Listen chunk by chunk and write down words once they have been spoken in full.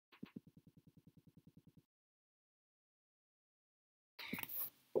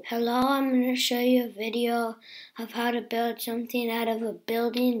Hello, I'm going to show you a video of how to build something out of a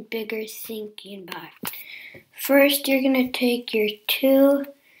building bigger thinking box. First, you're going to take your two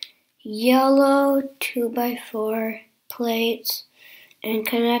yellow 2x4 plates and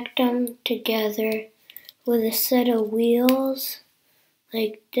connect them together with a set of wheels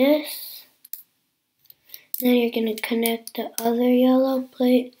like this. Then you're going to connect the other yellow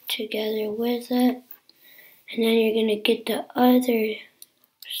plate together with it. And then you're going to get the other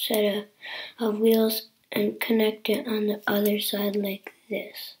set of wheels and connect it on the other side like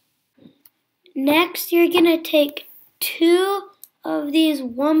this. Next, you're going to take two of these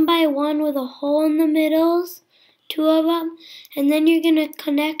 1x1 with a hole in the middles, two of them, and then you're going to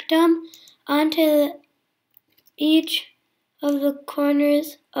connect them onto each of the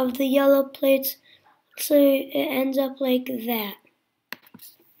corners of the yellow plates so it ends up like that.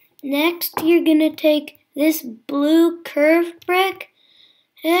 Next, you're going to take this blue curved brick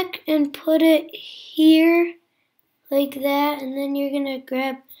and put it here like that, and then you're going to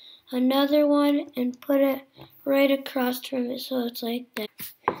grab another one and put it right across from it so it's like that.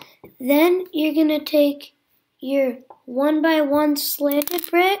 Then you're going to take your 1x1 slanted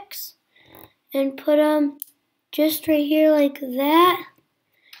bricks and put them just right here like that,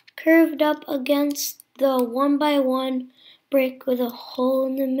 curved up against the 1x1 brick with a hole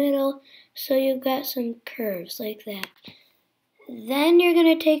in the middle so you've got some curves like that. Then you're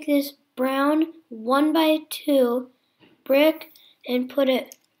going to take this brown 1x2 brick and put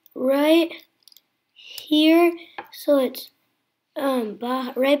it right here so it's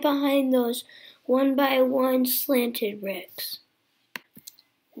right behind those 1x1 slanted bricks.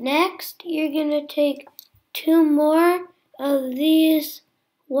 Next, you're going to take two more of these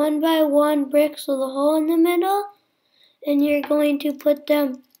 1x1 bricks with a hole in the middle, and you're going to put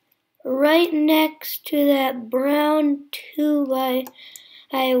them right next to that brown 2x1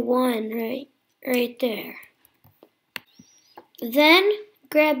 right there. Then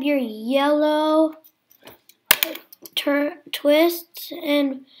grab your yellow twists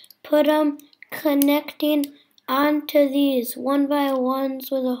and put them connecting onto these 1x1s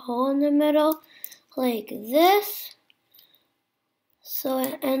with a hole in the middle like this, so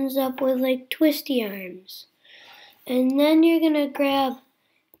it ends up with like twisty arms. And then you're going to grab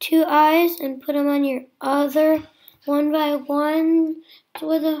two eyes and put them on your other 1x1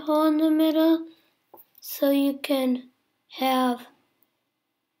 with a hole in the middle so you can have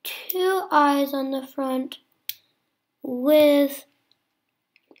two eyes on the front with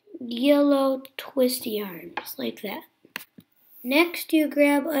yellow twisty arms like that. Next, you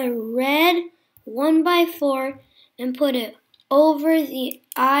grab a red 1x4 and put it over the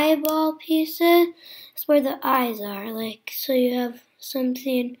eyeball pieces. That's where the eyes are, like, so you have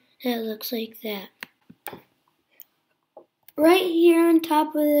something that looks like that. Right here on top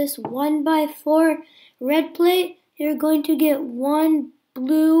of this 1x4 red plate, you're going to get one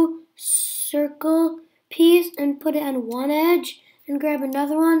blue circle piece and put it on one edge, and grab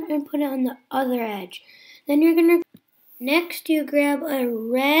another one and put it on the other edge. Then next you grab a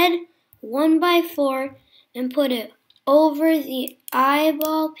red 1x4 and put it over the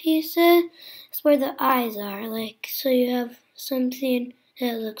eyeball pieces. That's where the eyes are, like, so you have something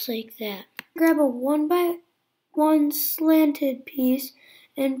that looks like that. Grab a 1x1 slanted piece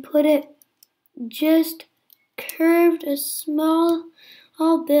and put it just curved a small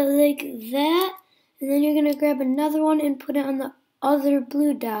bit like that. And then you're going to grab another one and put it on the other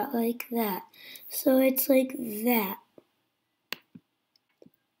blue dot like that. So it's like that.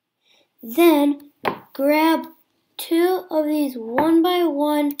 Then grab two of these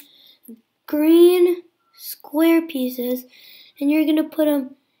 1x1 green square pieces and you're going to put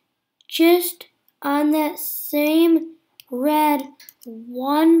them just on that same red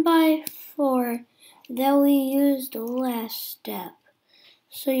 1x4 that we used last step.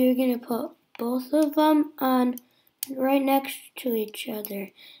 So you're going to put both of them on right next to each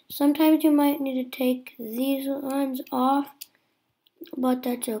other. Sometimes you might need to take these ones off, but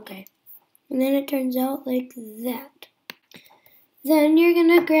that's okay. And then it turns out like that. Then you're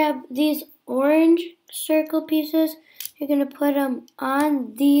going to grab these orange circle pieces. You're going to put them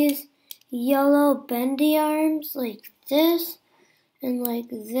on these yellow bendy arms like this and like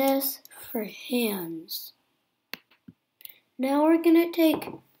this for hands. Now we're going to take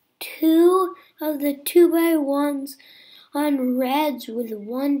two of the 2x1s on reds with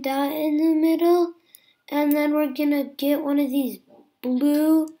one dot in the middle, and then we're going to get one of these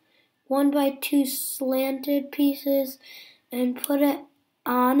blue 1x2 slanted pieces and put it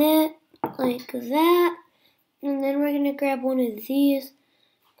on it like that. And then we're going to grab one of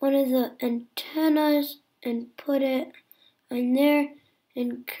the antennas, and put it on there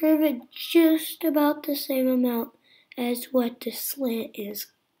and curve it just about the same amount as what the slant is.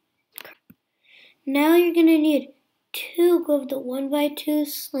 Now you're going to need 2 of the 1x2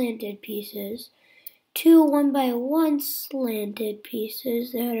 slanted pieces, 2 1x1 slanted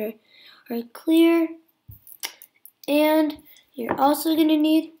pieces that are clear, and you're also going to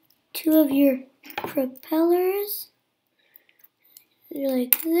need 2 of your propellers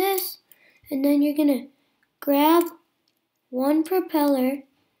like this, and then you're going to grab one propeller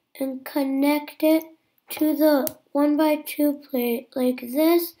and connect it to the 1x2 plate like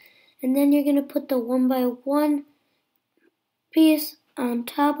this, and then you're going to put the 1x1 piece on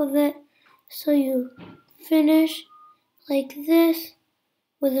top of it, so you finish like this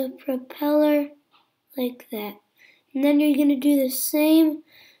with a propeller like that. And then you're going to do the same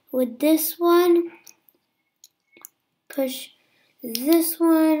with this one. Push this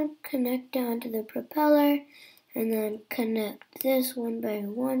one, connect down to the propeller, and then connect this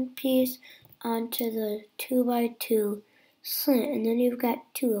 1x1 piece onto the 2x2 slant, and then you've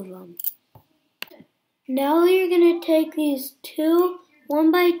got 2 of them. Now you're going to take these 2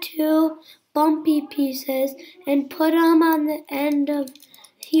 1x2 bumpy pieces and put them on the end of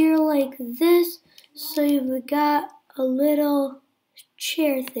here like this, so you've got a little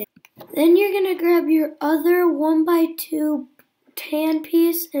chair thing. Then you're going to grab your other 1x2 tan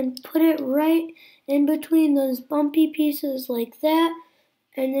piece and put it right in between those bumpy pieces like that.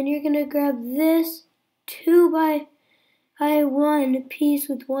 And then you're going to grab this 2x1 piece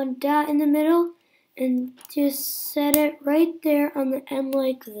with 1 dot in the middle and just set it right there on the end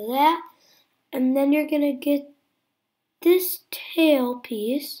like that. And then you're going to get this tail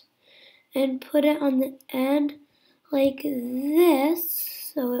piece and put it on the end like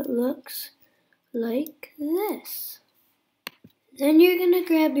this, so it looks like this. Then you're going to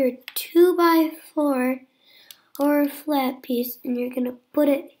grab your 2x4 or flat piece and you're going to put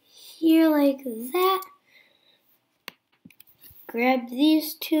it here like that. Grab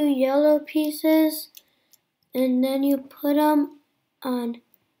these 2 yellow pieces and then you put them on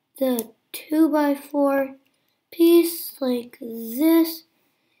the 2x4 piece like this,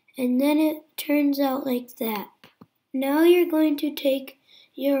 and then it turns out like that. Now you're going to take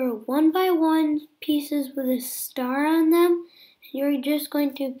your 1x1 pieces with a star on them, and you're just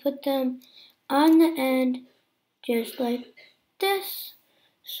going to put them on the end just like this,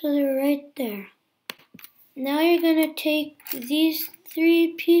 so they're right there. Now you're going to take these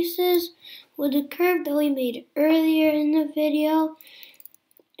 3 pieces with the curve that we made earlier in the video,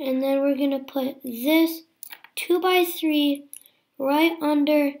 and then we're going to put this 2x3 right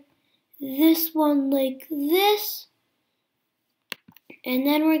under this one like this, and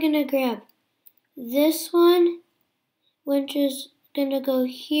then we're going to grab this one, which is going to go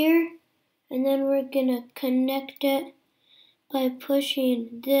here, and then we're going to connect it by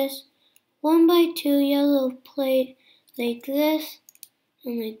pushing this 1x2 yellow plate like this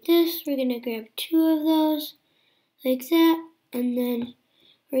and like this. We're going to grab 2 of those like that, and then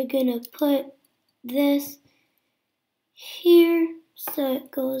we're going to put this here so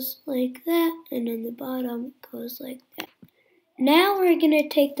it goes like that, and on the bottom it goes like that. Now we're going to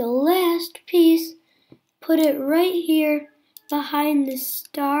take the last piece, put it right here behind the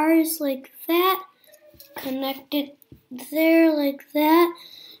stars like that, connect it there like that,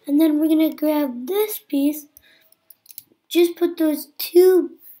 and then we're going to grab this piece, just put those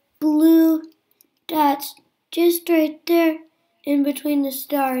 2 blue dots just right there in between the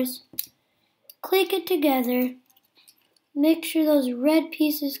stars. Click it together, make sure those red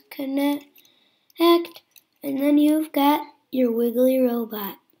pieces connect, and then you've got your wiggly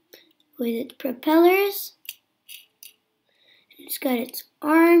robot with its propellers. It's got its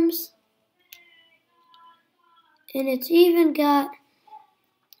arms, and it's even got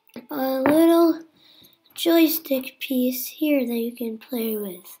a little joystick piece here that you can play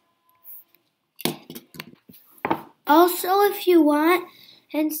with. Also, if you want,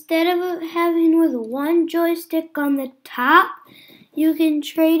 instead of having with 1 joystick on the top, you can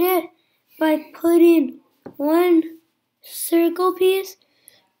trade it by putting 1 circle piece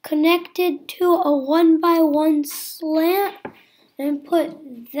connected to a 1x1 slant and put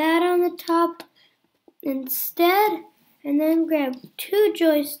that on the top instead, and then grab 2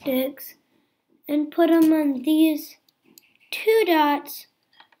 joysticks and put them on these 2 dots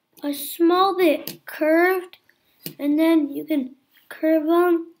a small bit curved, and then you can curve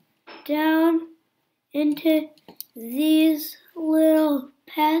them down into these little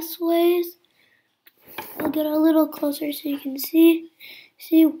pathways. I'll get a little closer so you can see.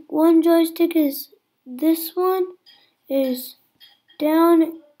 See, 1 joystick is this one is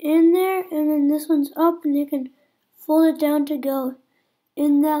down in there, and then this one's up, and you can fold it down to go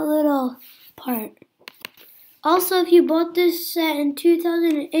in that little part. Also, if you bought this set in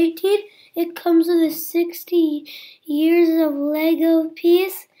 2018, it comes with a 60 years of Lego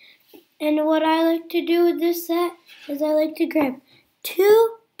piece. And what I like to do with this set is I like to grab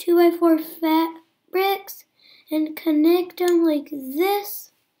two 2x4 fat bricks and connect them like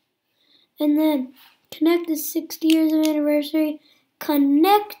this. And then connect the 60 years of anniversary,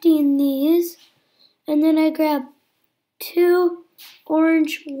 connecting these. And then I grab two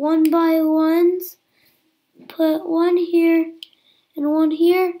orange 1x1s, put one here and one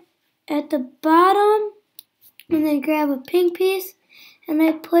here at the bottom, and then grab a pink piece and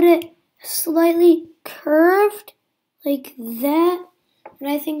I put it slightly curved like that, and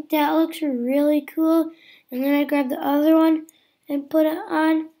I think that looks really cool. And then I grab the other one and put it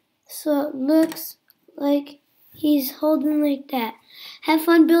on so it looks like he's holding like that. Have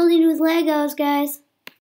fun building with Legos, guys.